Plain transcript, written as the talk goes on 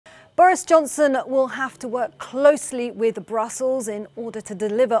Boris Johnson will have to work closely with Brussels in order to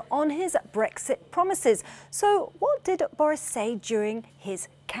deliver on his Brexit promises. So what did Boris say during his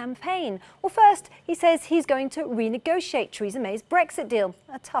campaign? Well, first, he says he's going to renegotiate Theresa May's Brexit deal.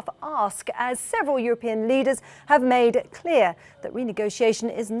 A tough ask, as several European leaders have made clear that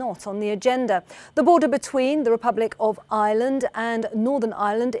renegotiation is not on the agenda. The border between the Republic of Ireland and Northern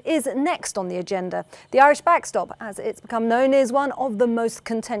Ireland is next on the agenda. The Irish backstop, as it's become known, is one of the most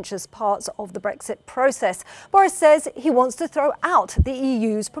contentious parts of the Brexit process. Boris says he wants to throw out the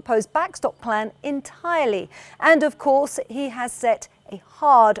EU's proposed backstop plan entirely. And of course, he has set a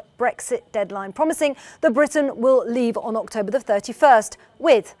hard Brexit deadline, promising that Britain will leave on October the 31st,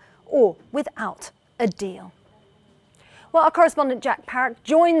 with or without a deal. Well, our correspondent Jack Parrock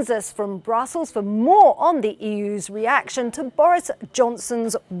joins us from Brussels for more on the EU's reaction to Boris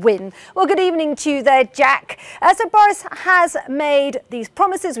Johnson's win. Well, good evening to you there, Jack. So Boris has made these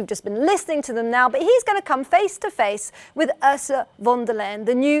promises. We've just been listening to them now, but he's going to come face to face with Ursula von der Leyen,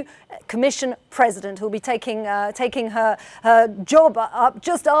 the new Commission President, who will be taking her job up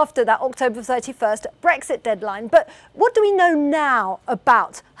just after that October 31st Brexit deadline. But what do we know now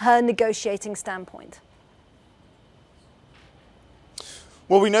about her negotiating standpoint?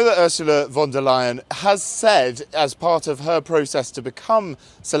 Well, we know that Ursula von der Leyen has said, as part of her process to become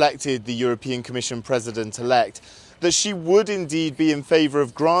selected the European Commission President-elect, that she would indeed be in favour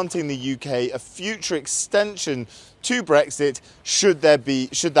of granting the UK a future extension to Brexit should that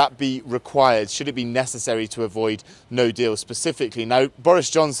be required, should it be necessary to avoid no deal specifically. Now, Boris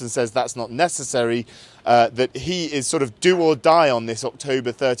Johnson says that's not necessary, that he is sort of do or die on this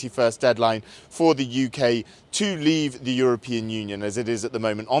October 31st deadline for the UK to leave the European Union as it is at the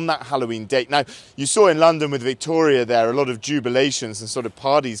moment on that Halloween date. Now, you saw in London with Victoria there a lot of jubilations and sort of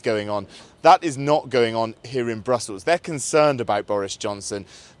parties going on. That is not going on here in Brussels. They're concerned about Boris Johnson.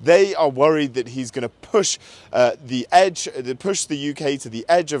 They are worried that he's going to push the UK to the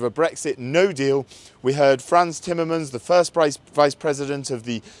edge of a Brexit no deal. We heard Frans Timmermans, the first Vice President of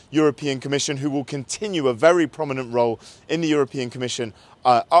the European Commission, who will continue a very prominent role in the European Commission,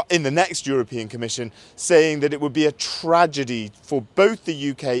 in the next European Commission, saying that it would be a tragedy for both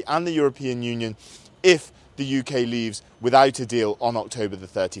the UK and the European Union if the UK leaves without a deal on October the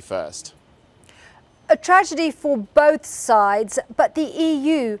 31st. A tragedy for both sides, but the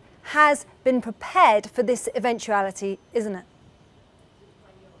EU has been prepared for this eventuality, isn't it?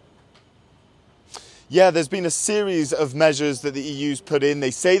 Yeah, there's been a series of measures that the EU's put in.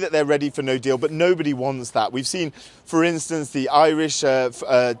 They say that they're ready for no deal, but nobody wants that. We've seen, for instance, the Irish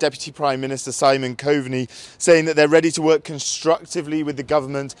Deputy Prime Minister Simon Coveney saying that they're ready to work constructively with the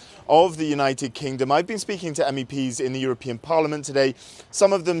government of the United Kingdom. I've been speaking to MEPs in the European Parliament today,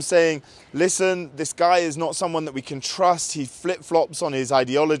 some of them saying, listen, this guy is not someone that we can trust. He flip-flops on his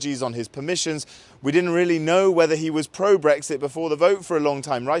ideologies, on his permissions. We didn't really know whether he was pro-Brexit before the vote for a long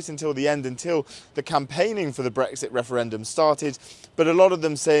time, right until the end, until the campaigning for the Brexit referendum started. But a lot of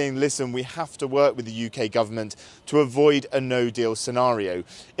them saying, listen, we have to work with the UK government to avoid a no-deal scenario.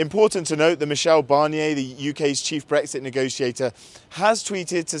 Important to note that Michel Barnier, the UK's chief Brexit negotiator, has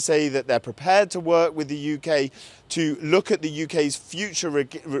tweeted to say that they're prepared to work with the UK to look at the UK's future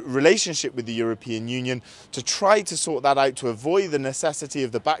relationship with the European Union, to try to sort that out, to avoid the necessity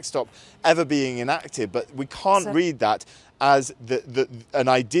of the backstop ever being enacted. But we can't read that as an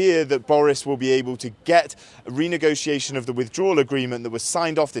idea that Boris will be able to get a renegotiation of the withdrawal agreement that was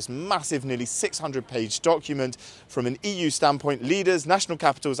signed off, this massive, nearly 600-page document from an EU standpoint, leaders, national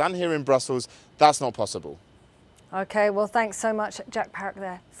capitals and here in Brussels. That's not possible. OK, well, thanks so much, Jack Parrock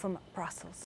there from Brussels.